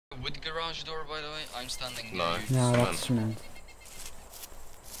wood garage door, by the way? I'm standing No. near you. No, Cement. that's cement.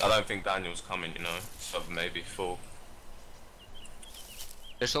 I don't think Daniel's coming, you know. So maybe full.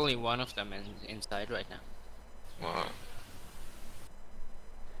 There's only one of them inside right now. Wow.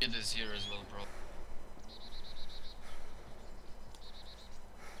 It is here as well, bro.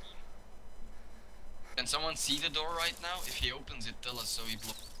 Can someone see the door right now? If he opens it, tell us so he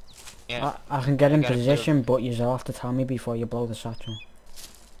blocks. Yeah. I can get in got a position, but you'll have to tell me before you blow the satchel.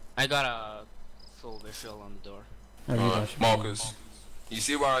 I got a full visual on the door. Oh, you Alright, guys. Marcus. You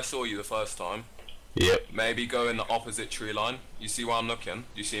see where I saw you the first time? Yep. Maybe go in the opposite tree line. You see where I'm looking?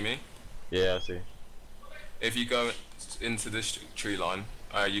 You see me? Yeah, I see. If you go into this tree line,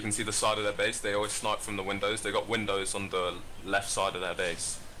 you can see the side of their base. They always snipe from the windows. They got windows on the left side of their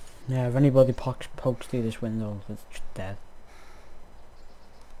base. Yeah, if anybody pokes through this window, it's dead.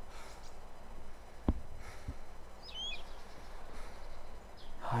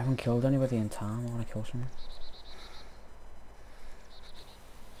 I haven't killed anybody in time. I want to kill someone.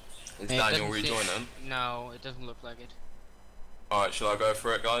 Is It Daniel doesn't seem- rejoining? No, it doesn't look like it. Alright, shall I go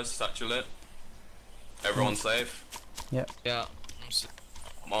for it, guys? Satchel it. Everyone safe? Yeah. I'm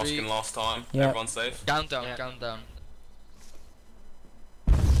I'm asking last time. Yeah. Everyone safe? Countdown, Yeah. countdown.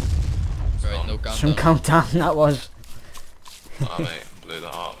 Right, no countdown. Some countdown that was. Oh mate, blew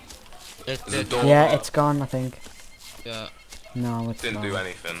that up. It Is the did. door Yeah, up? it's gone, I think. Yeah. No, it's Didn't not. do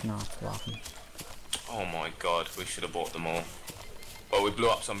anything. No, it's laughing. Oh my god, we should have bought them all. Well, we blew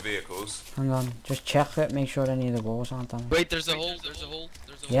up some vehicles. Hang on, just check it, make sure any of the walls aren't damaged. Wait, there's a hole, there's a hole,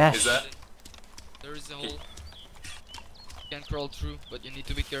 there's a hole. Yes. Is there? There is a hole. You can crawl through, but you need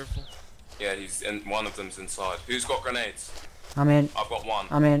to be careful. Yeah, he's in. One of them's inside. Who's got grenades? I'm in, I've got one.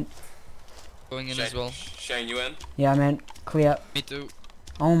 I'm in. Going in Shane, as well. Shane, you in? Yeah, I'm in. Clear. Me too.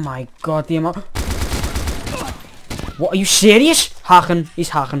 Oh my god, the amount. What, are you serious? Hacking. He's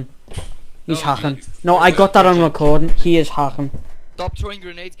hacking. He's No, hacking. he's- No, I got that on recording. He is hacking. Stop throwing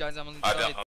grenades, guys. I'm on the I side. don't.